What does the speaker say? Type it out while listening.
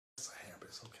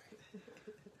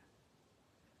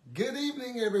Good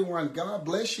evening, everyone. God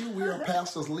bless you. We are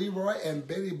Pastors Leroy and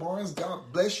Betty Barnes. God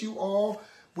bless you all.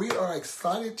 We are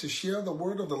excited to share the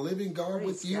word of the living God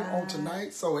with you on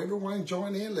tonight. So everyone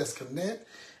join in. Let's connect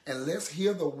and let's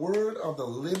hear the word of the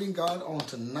living God on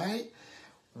tonight.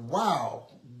 Wow.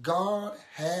 God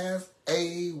has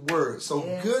a word. So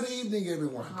good evening,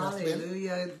 everyone.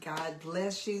 Hallelujah. God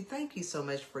bless you. Thank you so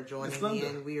much for joining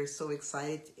in. We are so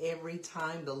excited every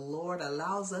time the Lord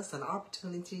allows us an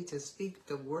opportunity to speak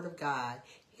the word of God,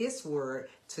 his word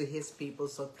to his people.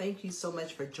 So thank you so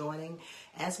much for joining.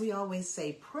 As we always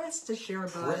say, press the share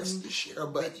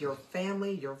button with your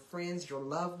family, your friends, your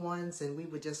loved ones, and we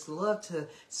would just love to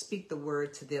speak the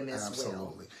word to them as well.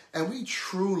 Absolutely. And we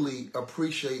truly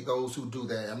appreciate those who do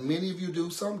that. And many of you do,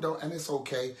 some don't, and it's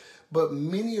okay. But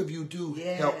many of you do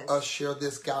help us share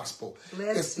this gospel.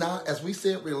 It's not, as we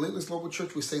say at Relentless Global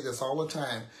Church, we say this all the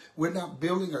time, we're not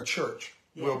building a church.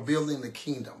 We're building the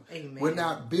kingdom. Amen. We're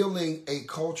not building a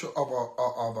culture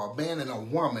of a man and a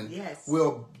woman. Yes.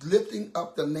 We're lifting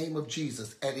up the name of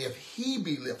Jesus. And if he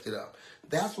be lifted up,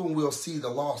 that's when we'll see the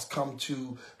lost come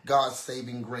to God's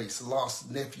saving grace.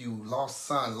 Lost nephew, lost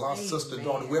son, lost sister,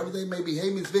 daughter, whoever they may be.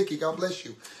 Hey, Miss Vicky, God bless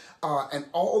you. And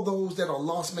all those that are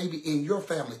lost maybe in your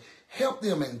family, help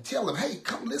them and tell them, hey,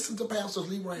 come listen to Pastors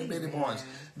Leroy and Betty Barnes.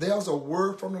 There's a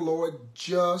word from the Lord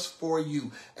just for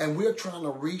you. And we're trying to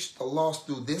reach the lost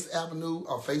through this avenue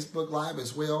of Facebook Live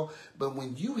as well. But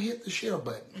when you hit the share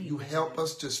button, you help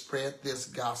us to spread this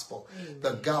gospel,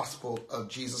 the gospel of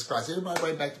Jesus Christ. Everybody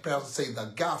right back to Pastor say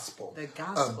the gospel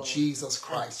of Jesus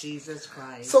Christ.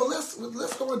 So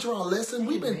let's go into our lesson.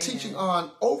 We've been teaching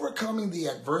on overcoming the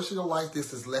adversity of life.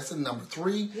 This is lesson number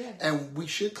 3, and we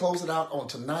should close it out on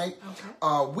tonight.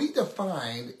 We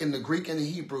defined in the Greek and the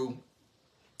Hebrew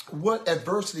what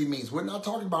adversity means. We're not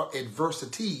talking about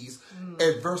adversities,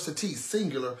 adversity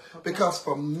singular, because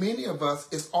for many of us,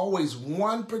 it's always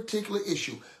one particular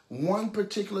issue, one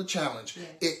particular challenge.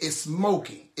 It's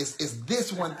smoking. It's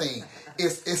this one thing.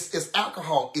 It's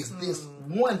alcohol. It's this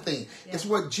one thing. It's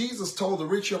what Jesus told the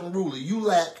rich young ruler. You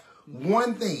lack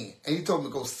one thing, and he told him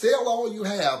to go sell all you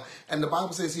have, and the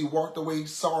Bible says he walked away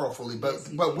sorrowfully.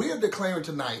 But we're declaring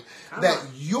tonight that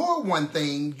your one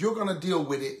thing, you're going to deal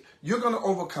with it, you're going to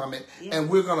overcome it, and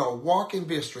we're going to walk in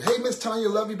victory. Hey, Miss Tanya,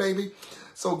 love you, baby.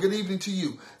 So good evening to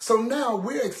you. So now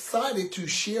we're excited to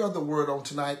share the word on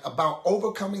tonight about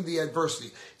overcoming the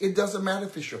adversity. It doesn't matter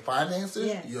if it's your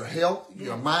finances, your health,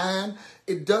 your mind.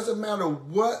 It doesn't matter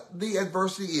what the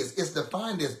adversity is. It's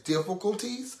defined as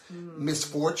difficulties,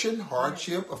 misfortune,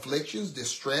 hardship, afflictions,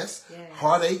 distress,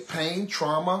 heartache, pain,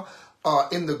 trauma.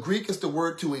 In the Greek, it's the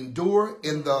word to endure.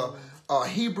 In the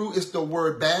Hebrew, it's the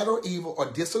word bad or evil or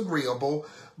disagreeable.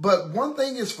 But one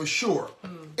thing is for sure.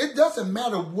 It doesn't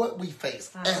matter what we face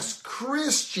as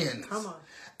Christians,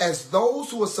 as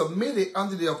those who are submitted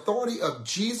under the authority of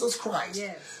Jesus Christ.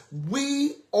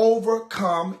 We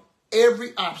overcome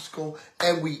every obstacle,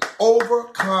 and we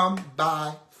overcome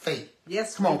by faith.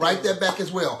 Come on, write that back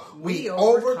as well. We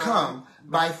overcome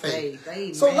by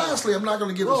faith. So lastly, I'm not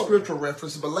going to give a scriptural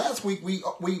reference, but last week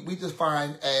we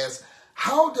defined as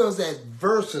how does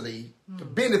adversity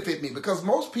benefit me? Because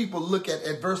most people look at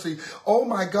adversity, oh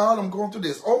my God, I'm going through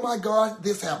this. Oh my God,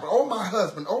 this happened. Oh my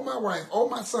husband, oh my wife, oh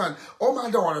my son, oh my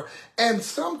daughter. And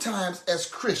sometimes as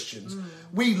Christians,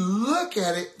 we look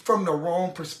at it from the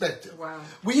wrong perspective.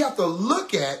 We have to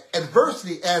look at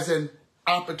adversity as an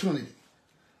opportunity.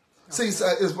 See,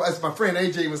 as my friend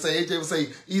AJ would say,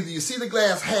 either you see the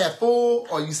glass half full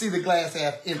or you see the glass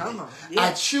half empty.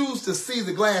 I choose to see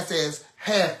the glass as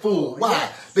half full. Why?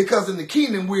 Because in the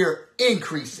kingdom, we're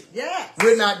increasing.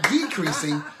 We're not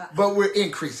decreasing, but we're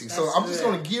increasing. So I'm just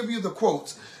going to give you the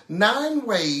quotes. 9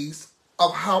 ways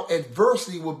of how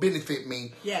adversity will benefit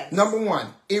me. Number 1,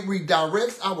 it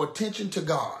redirects our attention to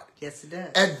God. Yes, it does.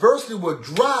 Adversity will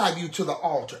drive you to the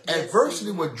altar.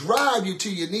 Adversity will drive you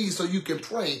to your knees so you can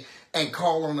pray and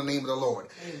call on the name of the Lord.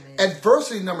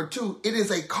 Adversity, number 2, it is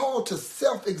a call to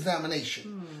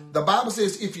self-examination. The Bible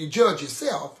says if you judge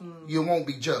yourself, you won't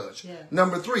be judged.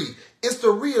 Number 3, it's the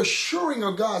reassuring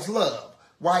of God's love.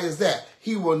 Why is that?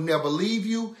 He will never leave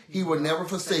you. He will never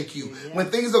forsake you.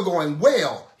 When things are going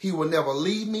well, he will never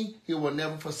leave me. He will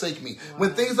never forsake me.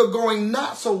 When things are going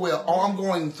not so well, or I'm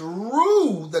going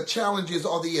through the challenges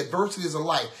or the adversities of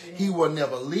life, he will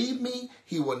never leave me.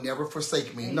 He will never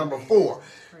forsake me. Number 4,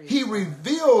 he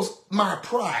reveals my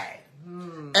pride.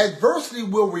 Adversity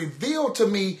will reveal to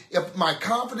me if my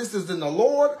confidence is in the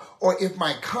Lord or if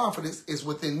my confidence is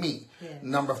within me.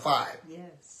 Number 5.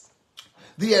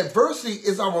 The adversity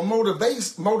is our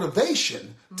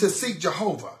motivation to seek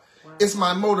Jehovah. It's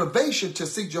my motivation to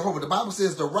seek Jehovah. The Bible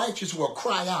says the righteous will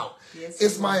cry out. Yes,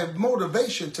 it's my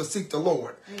motivation to seek the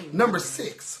Lord. Amen. Number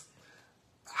 6,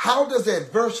 how does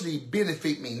adversity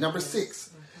benefit me? Number 6,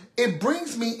 it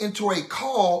brings me into a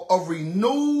call of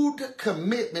renewed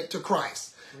commitment to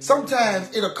Christ.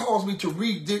 Sometimes it'll cause me to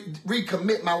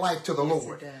recommit my life to the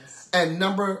Lord. It does. And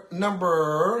number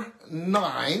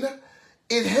 9,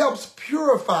 it helps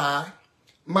purify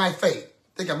my faith.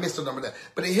 I think I missed a number there.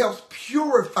 But it helps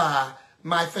purify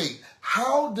my faith.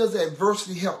 How does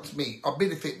adversity help me or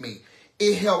benefit me?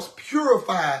 It helps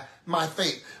purify my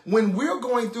faith. When we're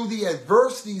going through the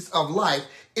adversities of life,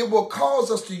 it will cause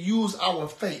us to use our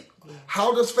faith. Yeah.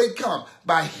 How does faith come?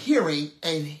 By hearing,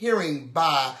 and hearing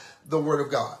by the word of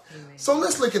God. Amen. So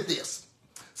let's look at this.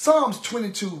 Psalms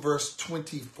 22, verse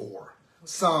 24.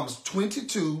 Psalms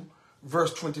 22,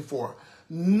 verse 24.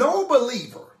 No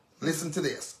believer, listen to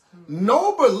this.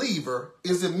 No believer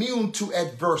is immune to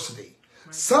adversity.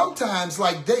 Sometimes,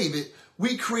 like David,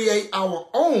 we create our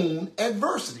own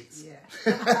adversities. Yeah.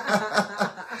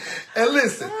 And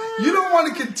listen, you don't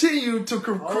want to continue to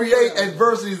create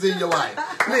adversities in your life.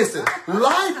 Listen,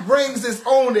 life brings its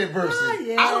own adversity.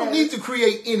 Yes. I don't need to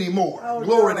create any more.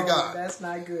 Glory to God. That's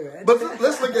not good. But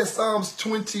let's look at Psalms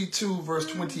 22, verse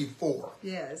 24.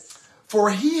 Yes.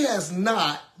 For he has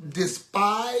not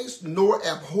despised nor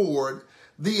abhorred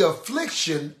the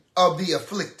affliction of the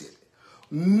afflicted,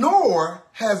 nor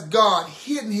has God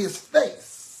hidden his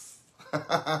face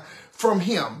from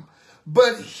him,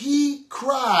 but he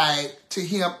cried to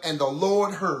him and the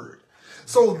Lord heard.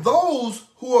 So those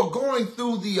who are going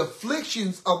through the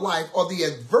afflictions of life or the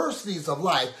adversities of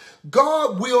life,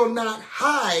 God will not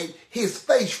hide his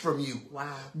face from you.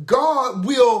 Wow. God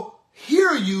will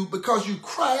hear you because you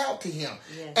cry out to him.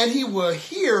 Yes. And he will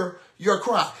hear your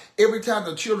cry. Every time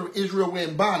the children of Israel were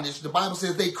in bondage, the Bible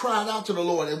says they cried out to the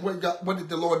Lord. And what did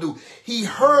the Lord do? He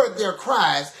heard their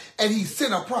cries and he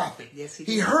sent a prophet. Yes,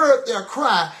 he heard their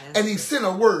cry and he sent a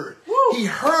word. Woo. He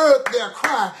heard their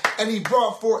cry and he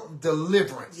brought forth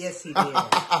deliverance. Yes, he did.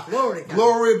 Glory to God.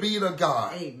 Glory be to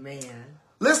God. Amen.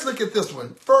 Let's look at this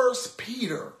one. 1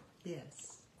 Peter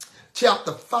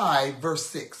chapter 5, verse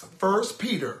 6. 1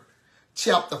 Peter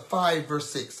chapter 5, verse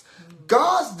 6.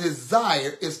 God's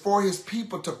desire is for his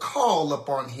people to call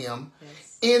upon him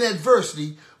in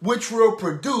adversity, which will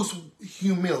produce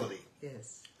humility.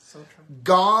 Yes, so true.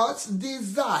 God's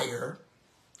desire,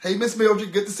 hey, Miss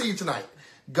Mildred, good to see you tonight.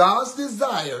 God's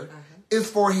desire is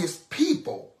for his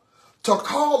people to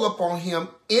call upon him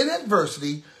in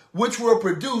adversity, which will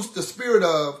produce the spirit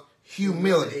of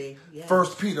humility. Yes. 1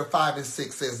 Peter 5 and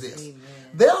 6 says this. Amen.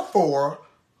 Therefore,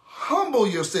 humble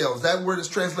yourselves. That word is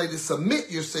translated submit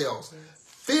yourselves. Yes.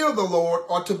 Fear the Lord,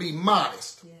 or to be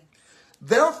modest. Yes.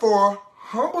 Therefore,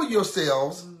 humble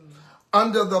yourselves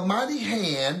under the mighty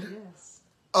hand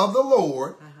of the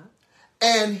Lord,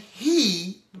 and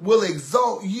he will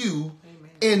exalt you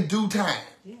in due time.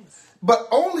 Yes. But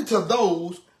only to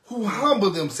those who humble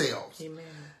themselves,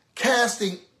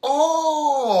 casting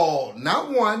all, not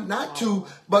one, not two,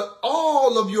 but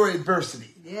all of your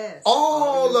adversity,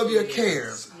 all of your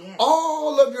cares,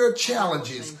 all of your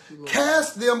challenges,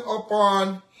 cast them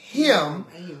upon him,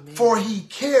 for he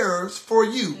cares for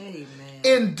you. Amen.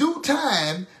 In due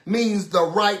time means the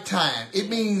right time. It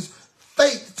means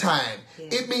faith time.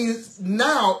 It means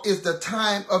now is the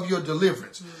time of your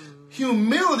deliverance.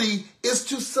 Humility is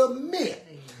to submit.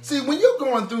 See, when you're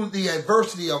going through the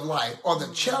adversity of life or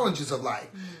the challenges of life,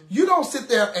 you don't sit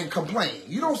there and complain.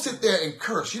 You don't sit there and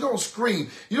curse. You don't scream.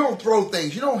 You don't throw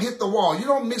things. You don't hit the wall. You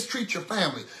don't mistreat your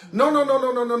family.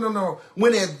 No.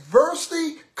 When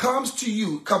adversity comes to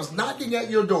you, comes knocking at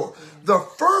your door, the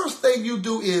first thing you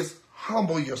do is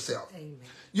humble yourself.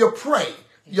 You pray.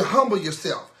 You humble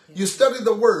yourself. You study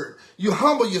the word. You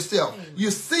humble yourself. You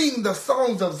sing the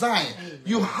songs of Zion.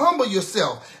 You humble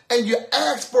yourself and you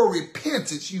ask for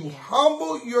repentance. You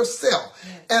humble yourself.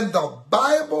 And the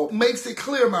Bible makes it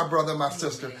clear, my brother, my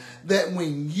sister, that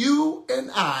when you and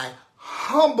I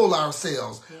humble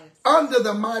ourselves under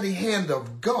the mighty hand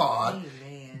of God,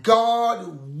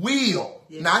 God will,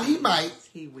 not he might,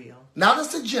 he will. Not a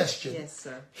suggestion. Yes,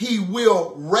 sir. He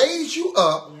will raise you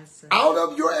up out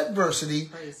of your adversity,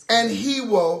 and he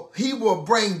will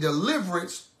bring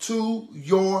deliverance to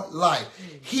your life.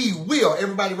 He will.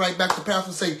 Everybody write back to Pastor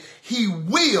and say, he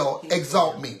will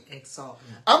exalt me.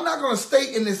 I'm not going to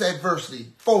stay in this adversity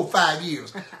 4-5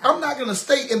 years. I'm not going to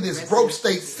stay in this broke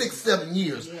state 6-7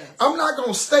 years. I'm not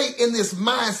going to stay in this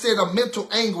mindset of mental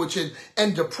anguish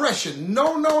and depression.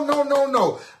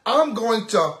 No. I'm going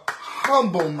to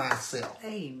humble myself.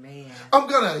 Amen. I'm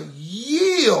going to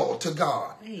yield to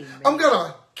God. Amen. I'm going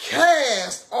to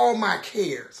cast all my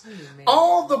cares, Amen.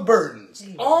 all the burdens,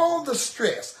 Amen. all the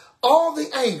stress, all the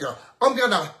anger. I'm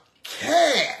going to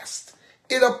cast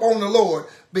it up on the Lord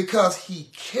because he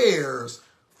cares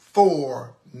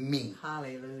for me.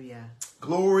 Hallelujah.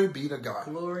 Glory be to God.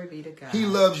 Glory be to God. He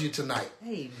loves you tonight.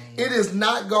 Amen. It is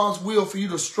not God's will for you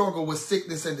to struggle with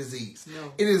sickness and disease.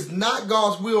 No. It is not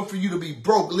God's will for you to be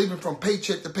broke, living from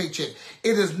paycheck to paycheck.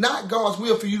 It is not God's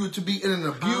will for you to be in an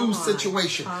abused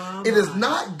situation. It is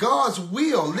not God's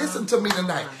will. Listen to me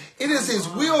tonight. It is his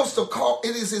will to call.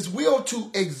 It is his will to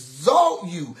exalt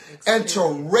you and to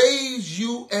raise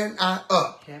you and I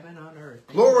up. Heaven on earth.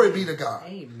 Glory Amen. be to God.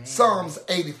 Amen. Psalms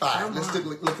 85. Let's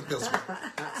look at this one.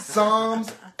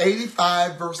 Psalms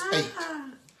 85 verse 8.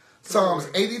 Psalms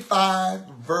 85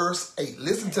 verse 8.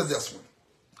 Listen to this one.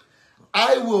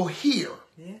 I will hear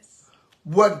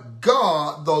what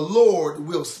God the Lord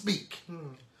will speak.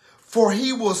 For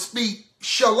he will speak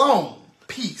shalom,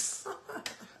 peace,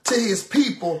 to his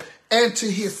people and to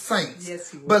his saints.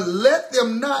 Yes, he will. But let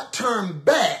them not turn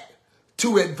back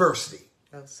to adversity.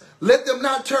 Let them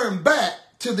not turn back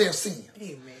to their sins.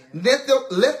 Amen.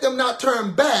 Let them not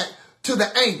turn back to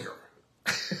the anger.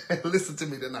 Listen to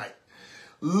me tonight.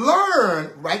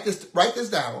 Learn, write this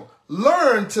down.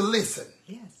 Learn to listen.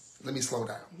 Yes. Let me slow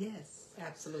down. Yes,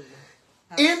 absolutely.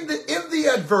 In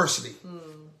the adversity,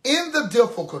 in the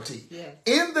difficulty,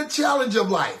 in the challenge of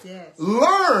life,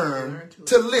 learn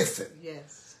to listen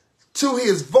to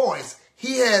his voice.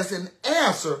 He has an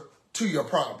answer to your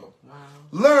problem. Wow.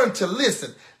 Learn to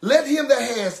listen. Let him that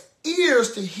has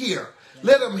ears to hear,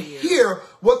 let him hear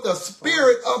what the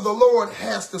Spirit of the Lord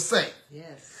has to say.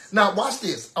 Yes. Now watch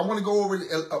this. I want to go over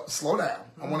it. Slow down.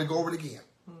 I want to go over it again.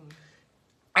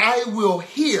 I will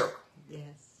hear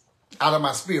out of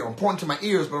my spirit. I'm pointing to my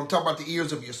ears, but I'm talking about the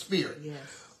ears of your spirit. Yes.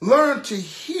 Learn to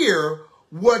hear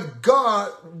what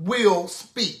God will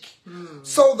speak.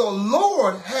 So the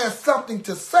Lord has something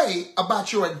to say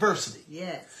about your adversity.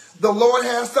 Yes. The Lord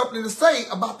has something to say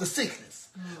about the sickness.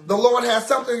 The Lord has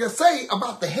something to say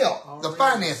about the health, the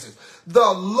finances.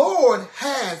 The Lord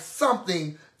has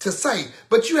something to say,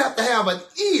 but you have to have an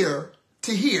ear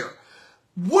to hear.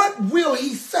 What will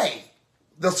he say?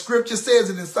 The scripture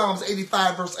says it in Psalms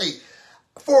 85 verse 8.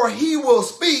 For he will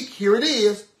speak, here it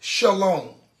is,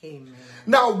 shalom. Amen.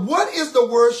 Now, what is the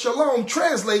word shalom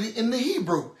translated in the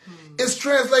Hebrew? It's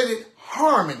translated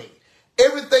harmony.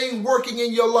 Everything working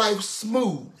in your life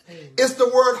smooth. Amen. It's the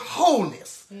word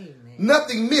wholeness. Amen.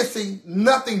 Nothing missing,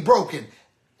 nothing broken.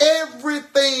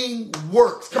 Everything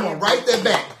works. Come on, write that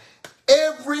back.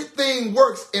 Everything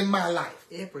works in my life.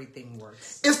 Everything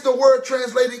works. It's the word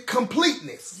translated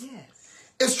completeness. Yes.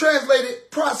 It's translated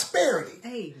prosperity.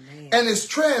 Amen. And it's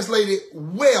translated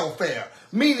welfare,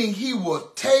 meaning he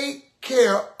will take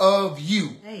care of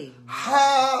you. Amen.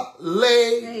 Hallelujah.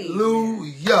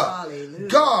 Hallelujah.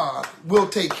 God will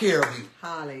take care of you.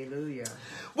 Hallelujah.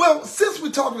 Well, since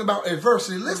we're talking about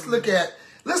adversity, let's look at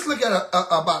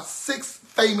about 6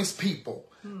 famous people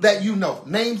that you know,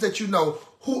 names that you know,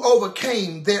 who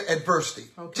overcame their adversity.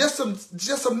 Okay. Just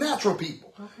some natural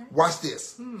people. Okay. Watch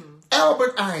this.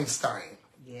 Albert Einstein.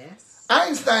 Yes.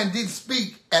 Einstein didn't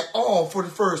speak at all for the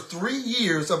first 3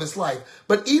 years of his life,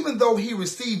 but even though he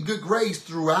received good grades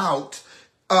throughout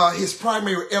his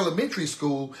primary elementary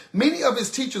school, many of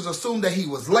his teachers assumed that he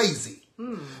was lazy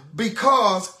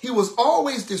because he was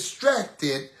always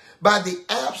distracted by the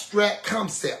abstract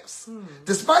concepts.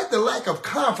 Despite the lack of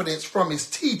confidence from his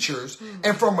teachers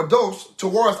and from adults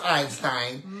towards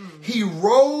Einstein, he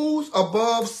rose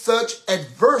above such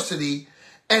adversity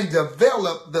and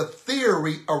developed the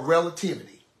theory of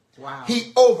relativity. Wow.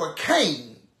 He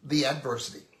overcame the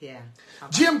adversity. Yeah.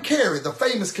 Jim Carrey, the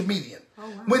famous comedian. Oh,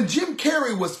 wow. When Jim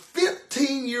Carrey was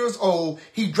 15 years old,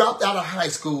 he dropped out of high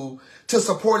school to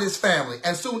support his family.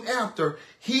 And soon after,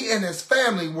 he and his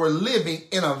family were living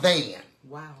in a van.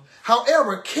 Wow.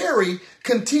 However, Carrey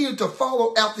continued to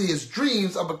follow after his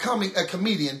dreams of becoming a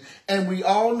comedian. And we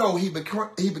all know he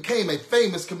became a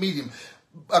famous comedian,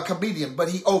 but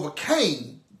he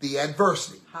overcame the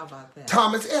adversity. How about that?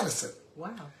 Thomas Edison.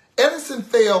 Wow. Edison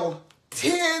failed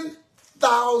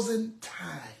 10,000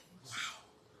 times. Wow.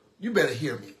 You better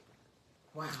hear me.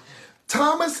 Wow.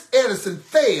 Thomas Edison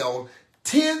failed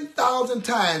 10,000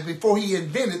 times before he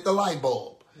invented the light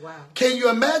bulb. Wow. Can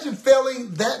you imagine failing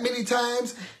that many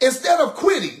times? Instead of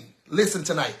quitting, listen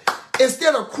tonight.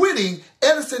 Instead of quitting,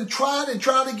 Edison tried and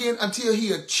tried again until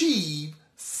he achieved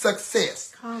success.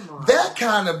 Come on. That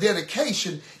kind of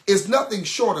dedication is nothing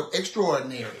short of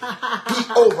extraordinary. He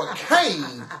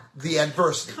overcame the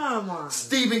adversity. Come on.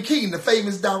 Stephen King, the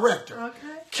famous director.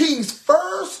 Okay. King's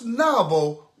first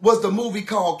novel was the movie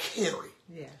called Carrie.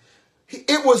 Yeah.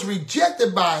 It was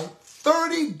rejected by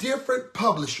 30 different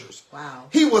publishers. Wow.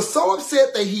 He was so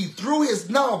upset that he threw his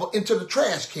novel into the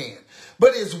trash can.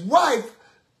 But his wife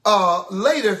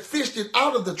later fished it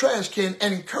out of the trash can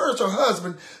and encouraged her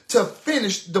husband to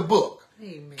finish the book.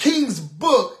 Amen. King's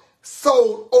book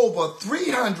sold over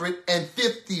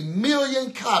 350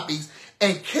 million copies,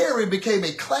 and Carrie became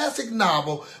a classic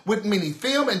novel with many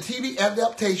film and TV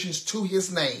adaptations to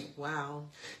his name. Wow.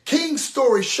 King's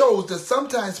story shows that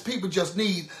sometimes people just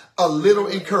need a little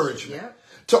encouragement. Yep.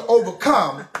 To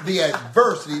overcome the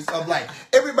adversities of life.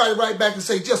 Everybody write back and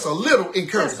say just a little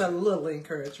encouragement. Just a little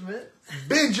encouragement.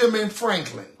 Benjamin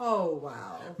Franklin. Oh,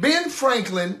 wow. Ben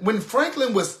Franklin, when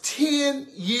Franklin was 10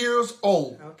 years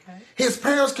old, his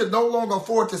parents could no longer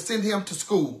afford to send him to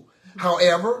school.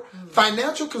 However,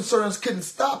 financial concerns couldn't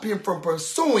stop him from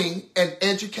pursuing an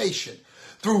education.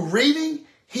 Through reading,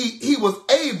 he was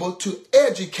able to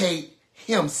educate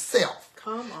himself.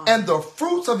 Come on. And the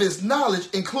fruits of his knowledge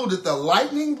included the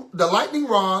lightning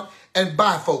rod and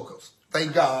bifocals.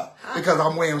 Thank God, because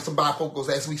I'm wearing some bifocals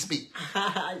as we speak.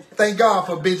 Thank God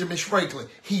for Benjamin Franklin.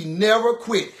 He never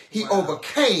quit. He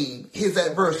overcame his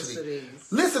adversity.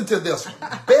 Listen to this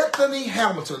one. Bethany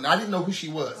Hamilton. I didn't know who she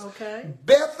was. Okay.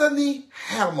 Bethany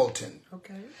Hamilton.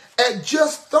 Okay. At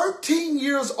just 13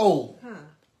 years old,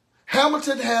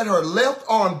 Hamilton had her left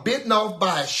arm bitten off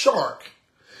by a shark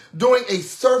during a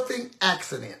surfing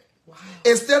accident. Wow.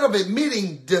 Instead of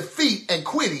admitting defeat and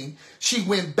quitting, she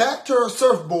went back to her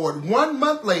surfboard 1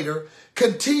 month later,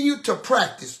 continued to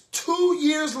practice. 2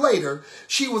 years later,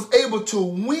 she was able to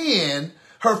win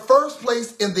her first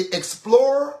place in the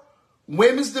Explorer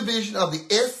Women's Division of the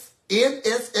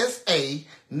NSSA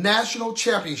National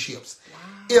Championships.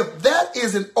 If that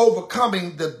isn't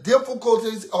overcoming the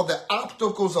difficulties or the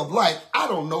obstacles of life, I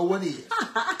don't know what is.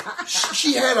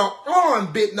 She had her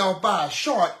arm bitten off by a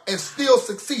shark and still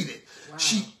succeeded. Wow.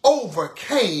 She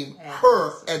overcame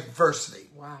her adversity.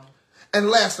 Wow. And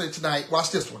lastly tonight,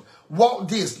 watch this one. Walt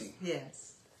Disney.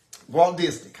 Yes. Walt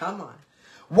Disney. Come on.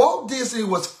 Walt Disney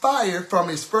was fired from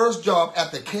his first job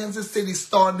at the Kansas City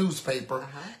Star newspaper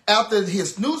after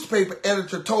his newspaper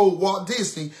editor told Walt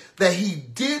Disney that he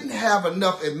didn't have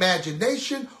enough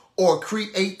imagination or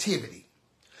creativity.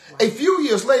 Wow. A few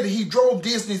years later, he drove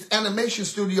Disney's animation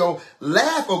studio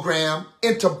Laugh-O-Gram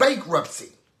into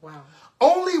bankruptcy. Wow.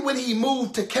 Only when he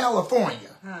moved to California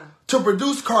to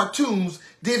produce cartoons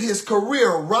did his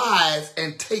career rise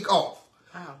and take off.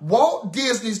 Wow. Walt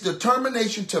Disney's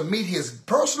determination to meet his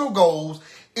personal goals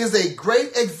is a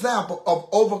great example of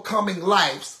overcoming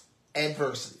life's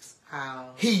adversities.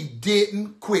 Wow. He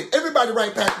didn't quit. Everybody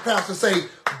write back to Pastor say,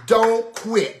 don't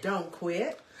quit. Don't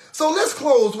quit. So let's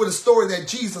close with a story that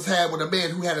Jesus had with a man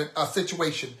who had a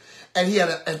situation and he had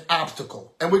an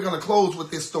obstacle. And we're going to close with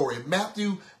this story.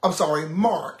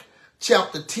 Mark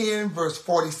chapter 10, verse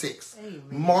 46. Amen.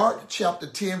 Mark chapter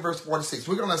 10, verse 46.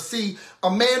 We're going to see a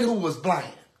man who was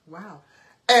blind. Wow.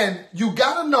 And you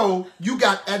got to know you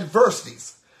got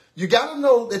adversities. You got to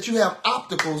know that you have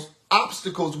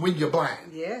obstacles when you're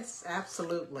blind. Yes,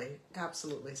 absolutely.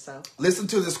 Absolutely so. Listen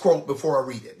to this quote before I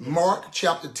read it. Yes. Mark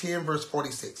chapter 10, verse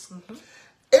 46.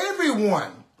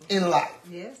 Everyone in life,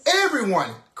 everyone,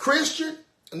 Christian,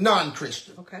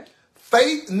 non-Christian,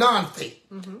 faith, non-faith,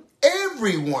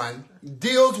 everyone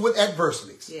deals with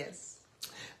adversities. Yes.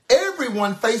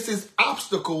 Everyone faces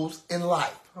obstacles in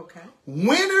life. Okay.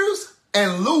 Winners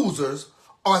and losers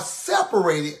are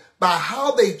separated by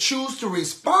how they choose to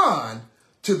respond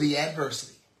to the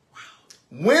adversity. Wow.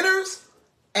 Winners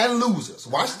and losers.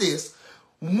 Watch this.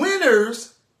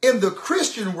 Winners in the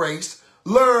Christian race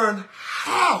learn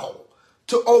how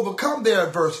to overcome their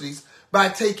adversities by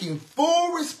taking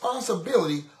full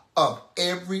responsibility of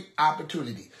every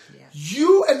opportunity. Yeah.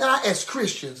 You and I as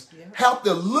Christians have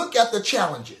to look at the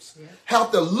challenges,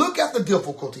 have to look at the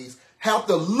difficulties, have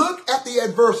to look at the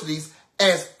adversities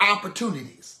as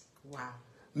opportunities. Wow.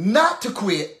 Not to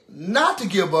quit, not to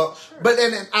give up, but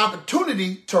an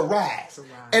opportunity to rise.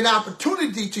 An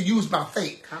opportunity to use my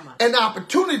faith. An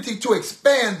opportunity to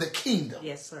expand the kingdom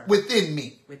within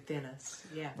me. Within us.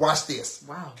 Yeah. Watch this.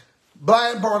 Wow.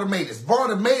 Blind Bartimaeus.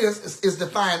 Bartimaeus is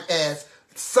defined as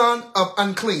son of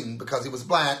unclean because he was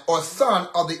blind, or son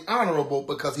of the honorable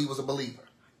because he was a believer.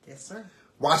 Yes, sir.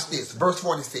 Watch this. Verse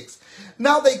 46.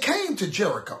 Now they came to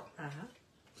Jericho.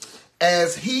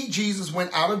 As Jesus,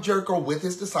 went out of Jericho with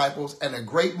his disciples and a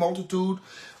great multitude,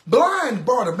 blind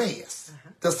Bartimaeus,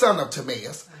 the son of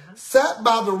Timaeus, sat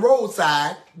by the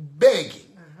roadside begging.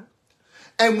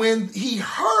 And when he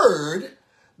heard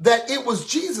that it was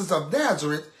Jesus of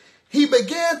Nazareth, he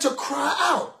began to cry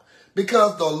out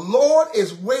because the Lord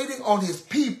is waiting on his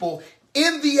people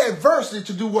in the adversity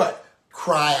to do what?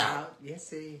 cry out. Yes,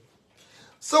 he.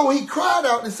 So he cried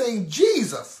out and saying,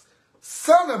 Jesus,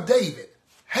 Son of David,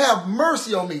 have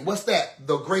mercy on me. What's that?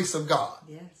 The grace of God.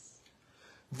 Yes.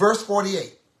 Verse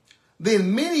 48.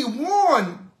 Then many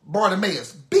warned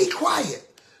Bartimaeus, be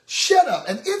quiet, shut up.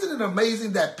 And isn't it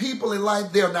amazing that people in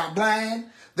life, they're not blind,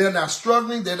 they're not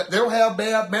struggling, they don't have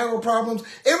bad marital problems.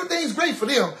 Everything's great for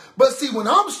them. But see, when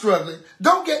I'm struggling,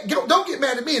 don't get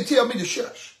mad at me and tell me to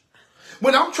shush.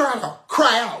 When I'm trying to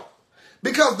cry out,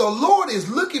 because the Lord is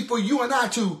looking for you and I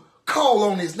to call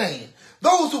on his name.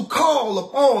 Those who call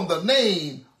upon the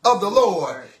name of the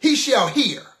Lord, he shall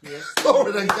hear. Yes,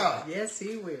 glory to God. Yes,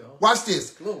 he will. Watch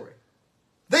this. Glory.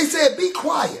 They said, be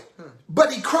quiet.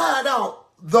 But he cried out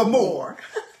the more.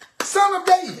 Son of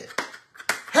David,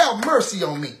 have mercy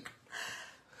on me.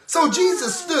 So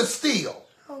Jesus stood still.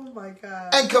 Oh my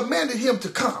God. And commanded him to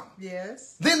come.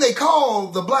 Yes. Then they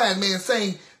called the blind man,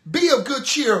 saying, be of good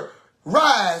cheer,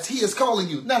 rise, he is calling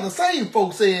you. Now the same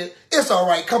folks said, it's all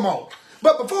right, come on.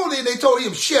 But before then, they told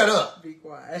him, shut up. Be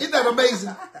quiet. Isn't that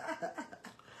amazing?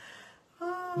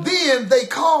 Then they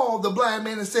called the blind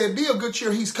man and said, be of good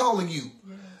cheer, he's calling you.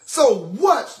 Yes. So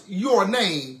what's your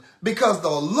name? Because the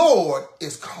Lord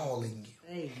is calling you.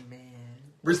 Amen.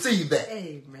 Receive that.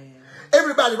 Amen.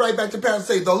 Everybody write back to parents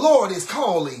and say, the Lord is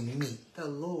calling me. The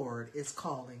Lord is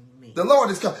calling me. The Lord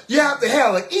is calling. You have to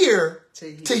have an ear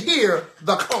to hear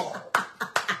the call.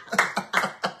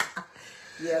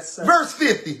 Yes, sir. Verse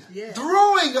 50, yes.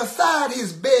 Throwing aside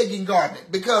his begging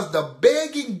garment, because the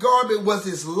begging garment was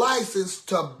his license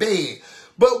to beg.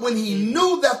 But when he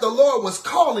knew that the Lord was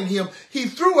calling him, he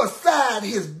threw aside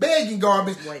his begging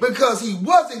garment because he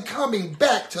wasn't coming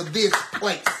back to this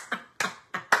place.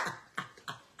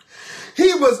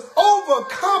 He was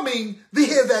overcoming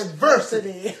his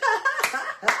adversity.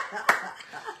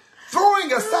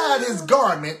 Throwing aside his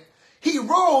garment, he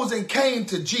rose and came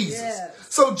to Jesus. Yes.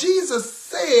 So Jesus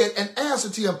said and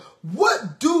answered to him,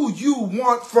 what do you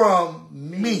want from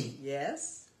me?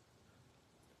 Yes.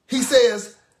 He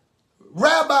says,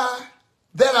 Rabbi,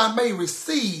 that I may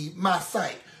receive my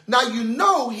sight. Now you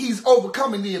know he's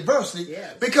overcoming the adversity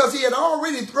because he had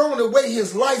already thrown away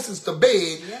his license to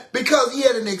beg because he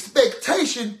had an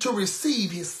expectation to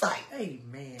receive his sight.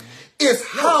 Amen. It's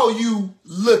how you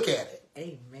look at it.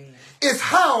 Amen. It's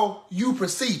how you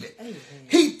perceive it. Amen.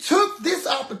 He took this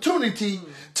opportunity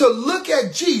to look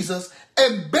at Jesus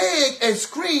and beg and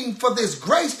scream for this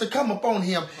grace to come upon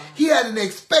him. Wow. He had an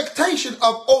expectation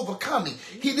of overcoming.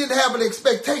 He didn't have an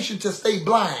expectation to stay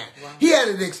blind. Wow. He had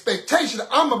an expectation,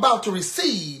 I'm about to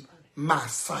receive my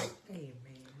sight. Amen.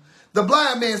 The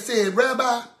blind man said,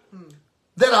 Rabbi,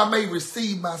 that I may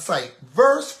receive my sight.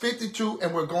 Verse 52,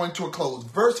 and we're going to a close.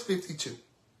 Verse 52.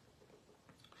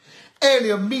 And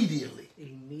immediately.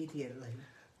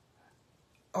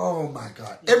 Oh my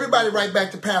God. Everybody write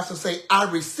back to pastor and say,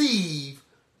 I receive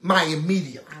my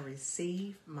immediately. I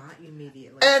receive my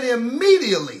immediately. And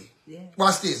immediately,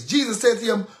 watch this. Jesus said to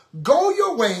him, go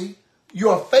your way.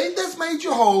 Your faith has made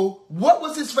you whole. What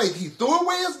was his faith? He threw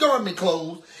away his garment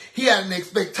clothes. He had an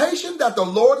expectation that the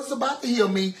Lord is about to heal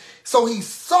me. So he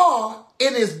saw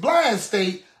in his blind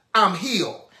state, I'm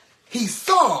healed. He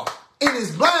saw in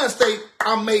his blind state,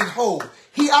 I'm made whole.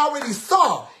 He already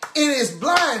saw in his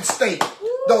blind state,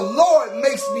 the Lord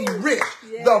makes me rich.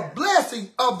 Yeah. The blessing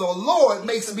of the Lord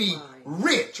makes me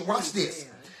rich. Watch this.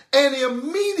 And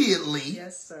immediately,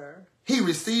 he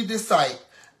received his sight.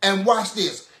 And watch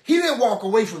this. He didn't walk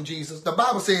away from Jesus. The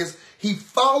Bible says he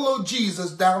followed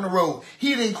Jesus down the road.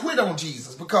 He didn't quit on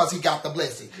Jesus because he got the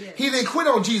blessing. Yes. He didn't quit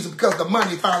on Jesus because the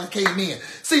money finally came in.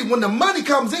 See, when the money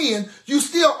comes in, you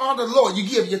still honor the Lord. You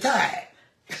give your tithe.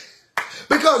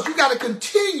 Because you got to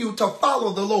continue to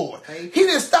follow the Lord. He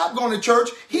didn't stop going to church.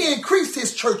 He increased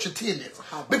his church attendance.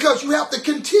 Because you have to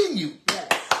continue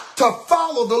to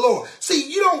follow the Lord.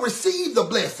 See, you don't receive the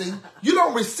blessing. You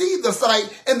don't receive the sight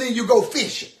and then you go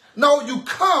fishing. No, you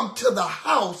come to the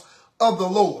house of the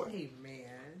Lord.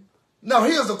 Amen. Now,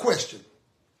 here's a question.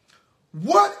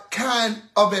 What kind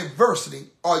of adversity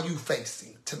are you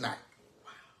facing tonight?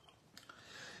 Wow.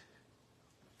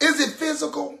 Is it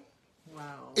physical?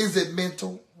 Wow. Is it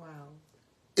mental? Wow.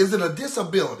 Is it a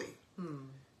disability?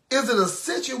 Is it a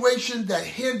situation that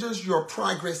hinders your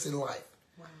progress in life?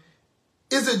 Wow.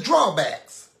 Is it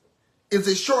drawbacks? Is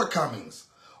it shortcomings?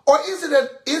 Or is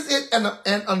it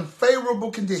an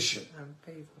unfavorable condition?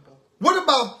 Unfavorable. What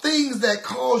about things that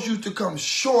cause you to come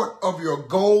short of your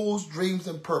goals, dreams,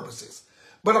 and purposes?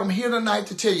 But I'm here tonight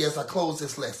to tell you as I close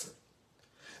this lesson.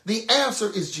 The answer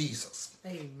is Jesus.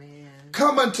 Amen.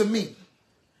 Come unto me,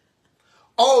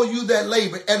 all you that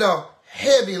labor and are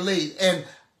heavy laden, and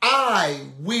I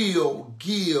will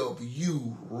give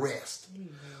you rest. Amen.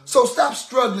 So stop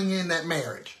struggling in that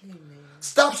marriage. Amen.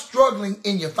 Stop struggling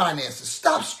in your finances.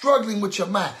 Stop struggling with your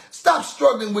mind. Stop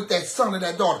struggling with that son or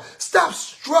that daughter. Stop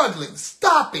struggling.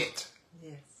 Stop it.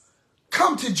 Yes.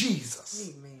 Come to Jesus.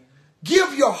 Amen.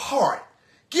 Give your heart.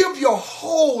 Give your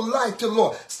whole life to the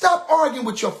Lord. Stop arguing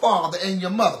with your father and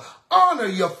your mother. Honor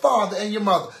your father and your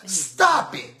mother. Amen.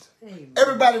 Stop it. Amen.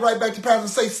 Everybody right back to pastor and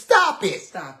say, stop it.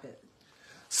 Stop it.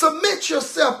 Submit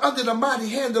yourself under the mighty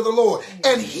hand of the Lord, Amen.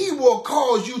 And he will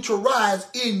cause you to rise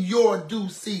in your due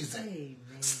season. Amen.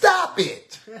 Stop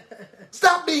it.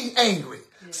 Stop being angry.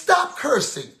 Yes. Stop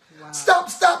cursing. Wow.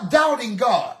 Stop doubting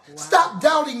God. Wow. Stop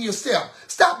doubting yourself.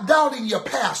 Stop doubting your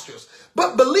pastors.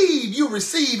 But believe you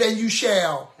receive and you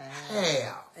shall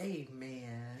have.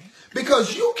 Amen.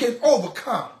 Because you can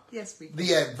overcome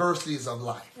the adversities of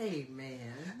life. Amen.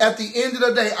 At the end of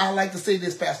the day, I like to say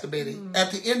this, Pastor Betty.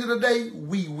 At the end of the day,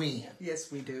 we win.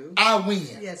 Yes, we do. I win.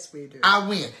 Yes, we do. I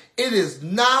win. It is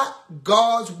not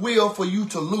God's will for you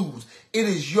to lose. It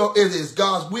is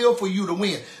God's will for you to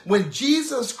win. When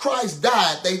Jesus Christ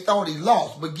died, they thought he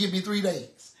lost, but give me 3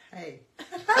 days. Hey.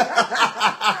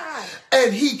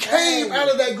 And he came out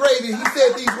of that grave and he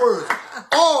said these words,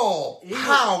 all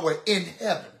power in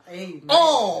heaven. Amen.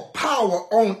 All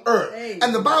power on earth. Amen.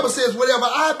 And the Bible says, whatever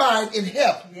I bind in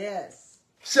heaven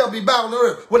shall be bound on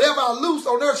earth. Whatever I loose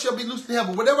on earth shall be loosed in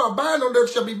heaven. Whatever I bind on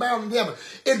earth shall be bound in heaven.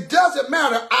 It doesn't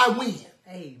matter. I win.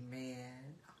 Amen.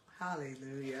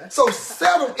 Hallelujah. So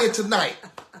settle it tonight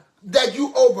that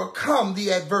you overcome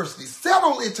the adversity.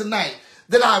 Settle it tonight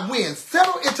that I win.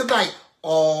 Settle it tonight.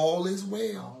 All is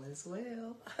well. All is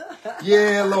well.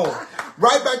 Yeah, Lord.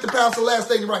 Right back to Pastor last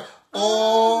thing, right?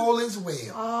 All is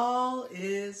well. All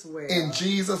is well. In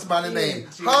Jesus' mighty name.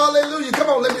 Hallelujah. Come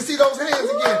on, let me see those hands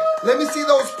again. Let me see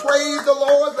those praise the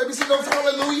Lord. Let me see those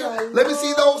hallelujah. Let me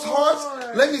see those hearts.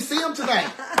 Let me see them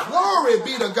tonight. Glory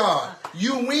be to God.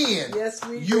 You win. Yes,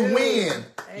 we do. You win.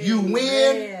 You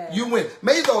win. You win.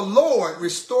 May the Lord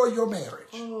restore your marriage.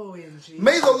 Oh, in Jesus.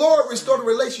 May the Lord restore the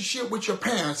relationship with your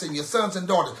parents and your sons and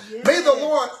daughters. Yes. May the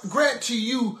Lord grant to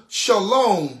you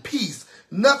shalom, peace,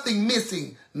 nothing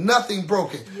missing, nothing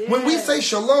broken. Yes. When we say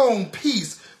shalom,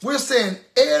 peace, we're saying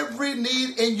every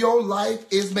need in your life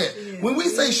is met. Yes. When we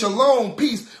say shalom,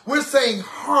 peace, we're saying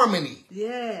harmony.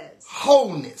 Yes.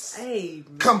 Wholeness.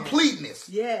 Amen. Completeness.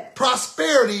 Yes.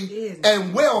 Prosperity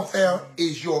and welfare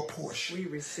is your portion. We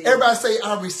receive Everybody say,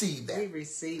 I receive that. We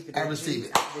receive it. I receive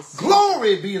it.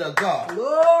 Glory be to God.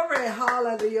 Glory,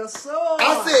 hallelujah.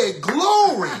 I said,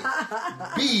 glory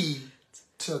be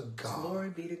to God. Glory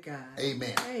be to God.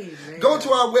 Amen. Amen. Go to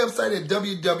our website at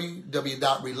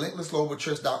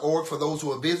www.relentlessglobal.church.org. For those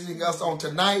who are visiting us on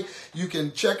tonight, you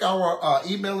can check our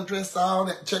email address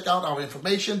out, check out our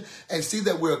information, and see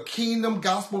that we're a kingdom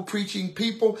gospel preaching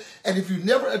people. And if you've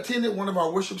never attended one of our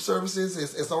worship services,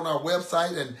 it's on our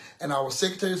website, and our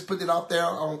secretaries put it out there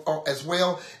as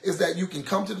well, is that you can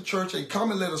come to the church and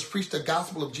come and let us preach the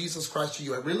gospel of Jesus Christ to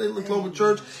you. At Relentless Global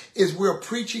Church is we're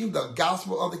preaching the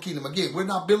gospel of the kingdom. Again, we're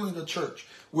not building a church.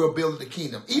 We're building the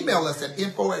kingdom. Email us at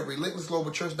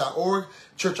info@relentlessglobalchurch.org.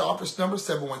 Church office number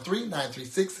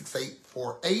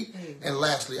 713-936-6848. And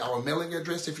lastly, our mailing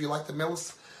address, if you like to mail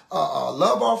us a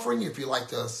love offering, if you like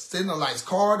to send a nice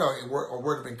card or a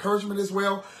word of encouragement as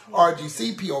well,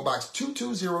 RGC P.O. Box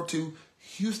 2202,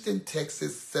 Houston,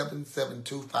 Texas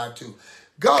 77252.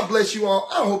 God bless you all.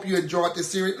 I hope you enjoyed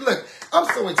this series. Look, I'm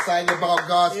so excited about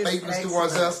God's faithfulness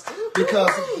towards us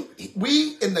because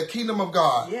we in the kingdom of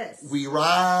God, we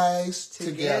rise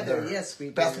together. Yes, we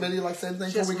do. Pastor Betty, like to say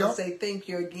anything before we go? Just want to say thank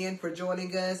you again for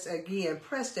joining us. Again,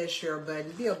 press that share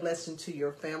button. Be a blessing to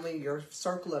your family, your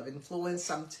circle of influence.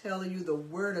 I'm telling you, the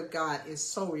word of God is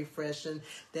so refreshing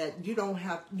that you don't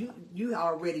have, you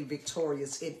are already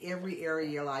victorious in every area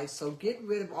of your life. So get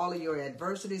rid of all of your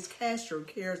adversities. Cast your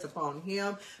cares upon him,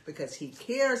 because he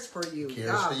cares for you.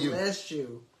 God bless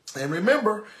you. And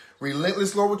remember,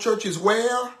 Relentless Global Church is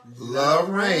where love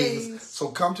reigns. So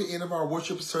come to any of our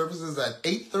worship services at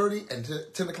 8:30 and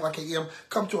 10 o'clock a.m.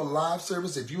 Come to a live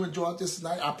service. If you enjoyed this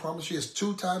tonight, I promise you it's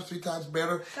 2 times, 3 times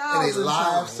better in a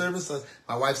live service.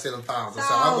 My wife said 1,000, so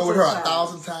I'll go with her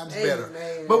 1,000 times better.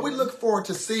 But we look forward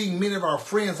to seeing many of our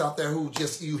friends out there who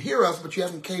just, you hear us, but you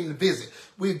haven't came to visit.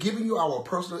 We're giving you our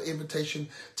personal invitation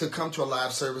to come to a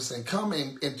live service and come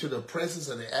into the presence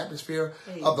and the atmosphere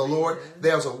of the Lord.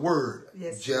 There's a word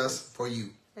just for you.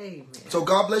 Amen. So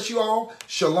God bless you all.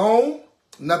 Shalom.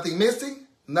 Nothing missing,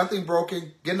 nothing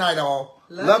broken. Good night, all.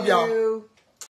 Love y'all.